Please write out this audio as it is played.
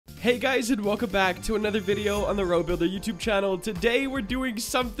Hey guys, and welcome back to another video on the RoBuilder YouTube channel. Today we're doing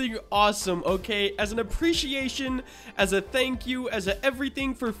something awesome, okay? As an appreciation, as a thank you, as a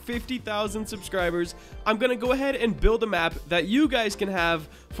everything for 50,000 subscribers, I'm gonna go ahead and build a map that you guys can have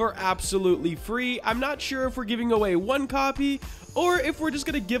for absolutely free. I'm not sure if we're giving away one copy or if we're just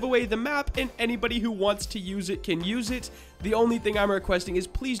gonna give away the map and anybody who wants to use it can use it. The only thing I'm requesting is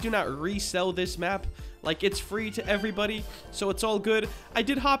please do not resell this map. Like, it's free to everybody, so it's all good. I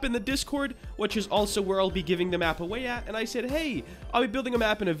did hop in the Discord, which is also where I'll be giving the map away at, and I said, hey, I'll be building a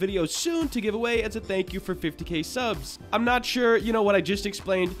map in a video soon to give away as a thank you for 50k subs. I'm not sure, you know, what I just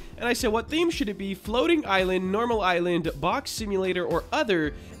explained, and I said, what theme should it be? Floating island, normal island, box simulator, or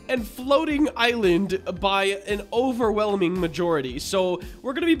other? And floating island by an overwhelming majority. So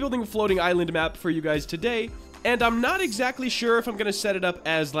we're going to be building a floating island map for you guys today. And I'm not exactly sure if I'm going to set it up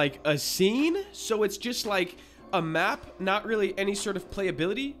as like a scene. So it's just like a map, not really any sort of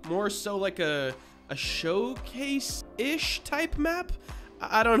playability. More so like a showcase-ish type map.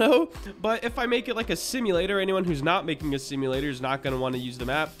 I don't know. But if I make it like a simulator, anyone who's not making a simulator is not going to want to use the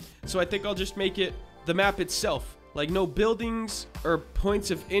map. So I think I'll just make it the map itself. Like, no buildings or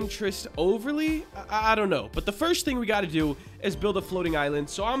points of interest overly. I don't know. But the first thing we got to do is build a floating island.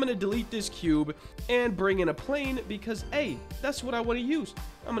 So I'm going to delete this cube and bring in a plane because, hey, that's what I want to use.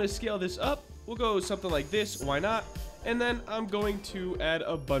 I'm going to scale this up. We'll go something like this. Why not? And then I'm going to add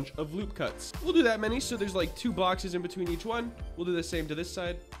a bunch of loop cuts. We'll do that many, so there's like 2 boxes in between each one. We'll do the same to this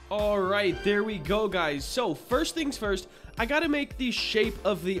side. All right, there we go, guys. So first things first, I got to make the shape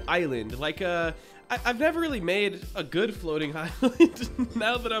of the island. Like, I've never really made a good floating island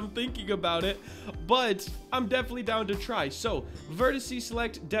now that I'm thinking about it, but I'm definitely down to try. So vertices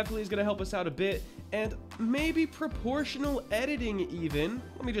select definitely is going to help us out a bit, and maybe proportional editing even.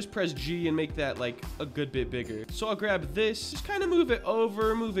 Let me just press G and make that like a good bit bigger. So I'll grab this, just kind of move it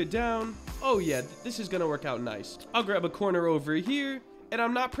over, move it down. Oh yeah, this is going to work out nice. I'll grab a corner over here. And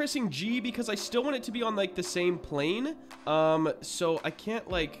I'm not pressing G because I still want it to be on like the same plane. So I can't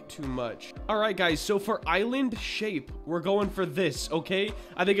like too much. All right, guys. So for island shape, we're going for this, okay?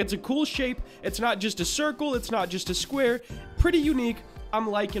 I think it's a cool shape. It's not just a circle. It's not just a square. Pretty unique. I'm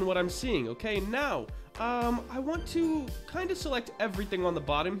liking what I'm seeing, okay? Now, I want to kind of select everything on the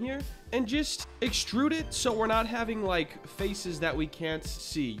bottom here and just extrude it so we're not having like faces that we can't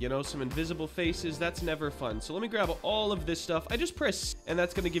see, you know, some invisible faces. That's never fun. So let me grab all of this stuff. I just press, and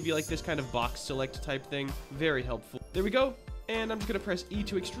that's going to give you like this kind of box select type thing. Very helpful. There we go. And I'm just going to press E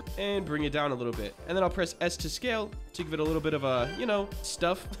to extrude and bring it down a little bit. And then I'll press S to scale to give it a little bit of a, you know,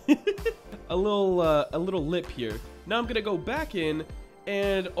 stuff. a little lip here. Now I'm going to go back in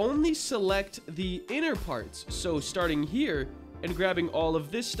and only select the inner parts. So starting here and grabbing all of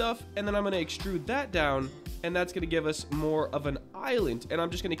this stuff, and then I'm going to extrude that down, and that's going to give us more of an island. And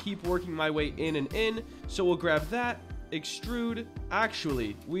I'm just going to keep working my way in and in. So we'll grab that, extrude.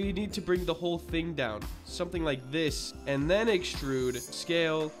 Actually, we need to bring the whole thing down, something like this, and then extrude,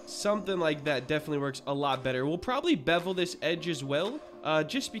 scale, something like that. Definitely works a lot better. We'll probably bevel this edge as well,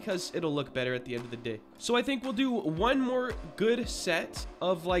 just because it'll look better at the end of the day. So I think we'll do one more good set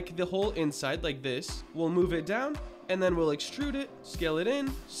of like the whole inside like this. We'll move it down, and then we'll extrude it, scale it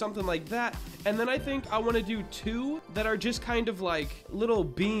in, something like that. And then I think I want to do 2 that are just kind of like little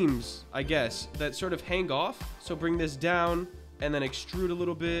beams, I guess, that sort of hang off. So bring this down and then extrude a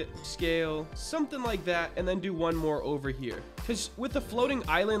little bit, scale, something like that, and then do one more over here. Because with the floating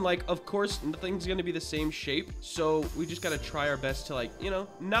island, like, of course, nothing's going to be the same shape. So we just got to try our best to, like, you know,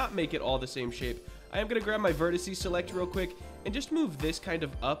 not make it all the same shape. I am going to grab my vertices select real quick and just move this kind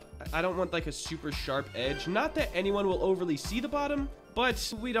of up. I don't want like a super sharp edge. Not that anyone will overly see the bottom,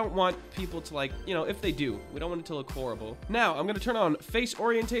 but we don't want people to like, you know, if they do, we don't want it to look horrible. Now I'm going to turn on face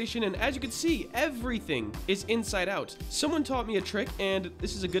orientation, and as you can see, everything is inside out. Someone taught me a trick, and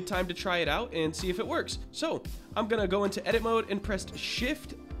this is a good time to try it out and see if it works. So I'm going to go into edit mode and press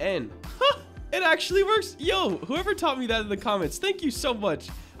Shift N. It actually works. Yo, whoever taught me that in the comments, thank you so much.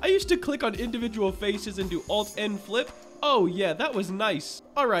 I used to click on individual faces and do Alt-N flip. Oh yeah, that was nice.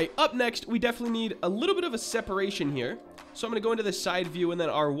 All right, up next, we definitely need a little bit of a separation here. So I'm gonna go into the side view and then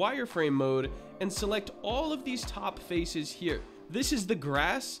our wireframe mode and select all of these top faces here. This is the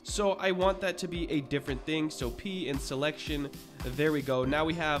grass, so I want that to be a different thing. So P in selection, there we go. Now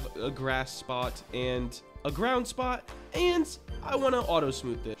we have a grass spot and a ground spot, and I wanna auto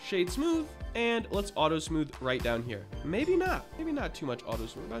smooth this. Shade smooth, and let's auto smooth right down here. Maybe not too much auto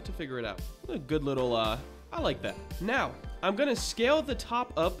smooth. We're about to figure it out. A good little, I like that. Now, I'm gonna scale the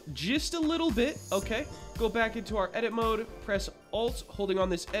top up just a little bit, okay? Go back into our edit mode, press Alt, holding on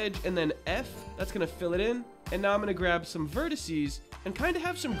this edge, and then F. That's gonna fill it in. And now I'm gonna grab some vertices and kind of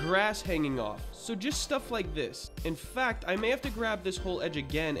have some grass hanging off. So just stuff like this. In fact, I may have to grab this whole edge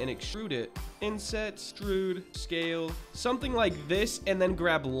again and extrude it. Inset, extrude, scale, something like this, and then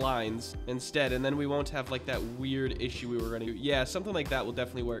grab lines instead, and then we won't have like that weird issue we were running. Yeah, something like that will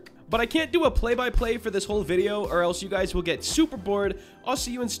definitely work. But I can't do a play-by-play for this whole video, or else you guys will get super bored. I'll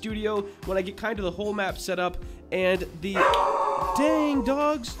see you in studio when I get kind of the whole map set up, and the... Dang,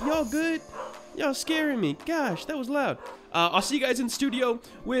 dogs, y'all good? Y'all scaring me. Gosh, that was loud. I'll see you guys in studio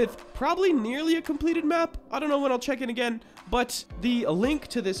with probably nearly a completed map. I don't know when I'll check in again, but the link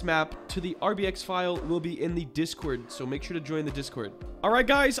to this map, to the RBX file, will be in the Discord, so make sure to join the Discord. Alright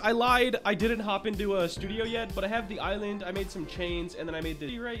guys, I lied. I didn't hop into a studio yet, but I have the island. I made some chains, and then I made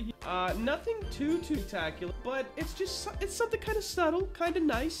the right here. Nothing too spectacular, but it's something kind of subtle, kind of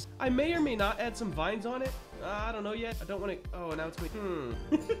nice. I may or may not add some vines on it. I don't know yet. I don't want to... Oh, now it's making...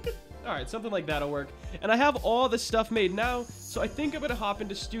 All right, something like that'll work. And I have all the stuff made now, so I think I'm gonna hop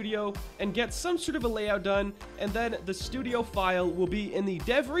into studio and get some sort of a layout done, and then the studio file will be in the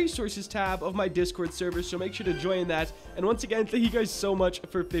dev resources tab of my Discord server, so make sure to join that. And once again, thank you guys so much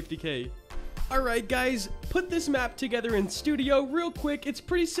for 50K. Alright guys, put this map together in studio real quick. It's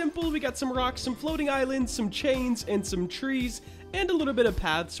pretty simple. We got some rocks, some floating islands, some chains, and some trees, and a little bit of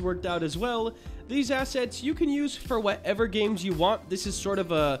paths worked out as well. These assets you can use for whatever games you want. This is sort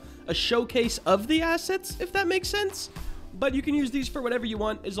of a showcase of the assets, if that makes sense. But you can use these for whatever you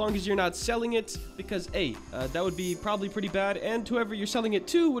want, as long as you're not selling it, because A, that would be probably pretty bad, and whoever you're selling it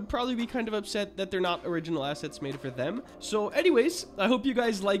to would probably be kind of upset that they're not original assets made for them. So anyways, I hope you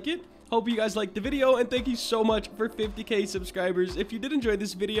guys like it. Hope you guys liked the video, and thank you so much for 50K subscribers. If you did enjoy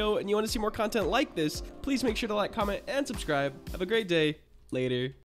this video and you want to see more content like this, please make sure to like, comment, and subscribe. Have a great day. Later.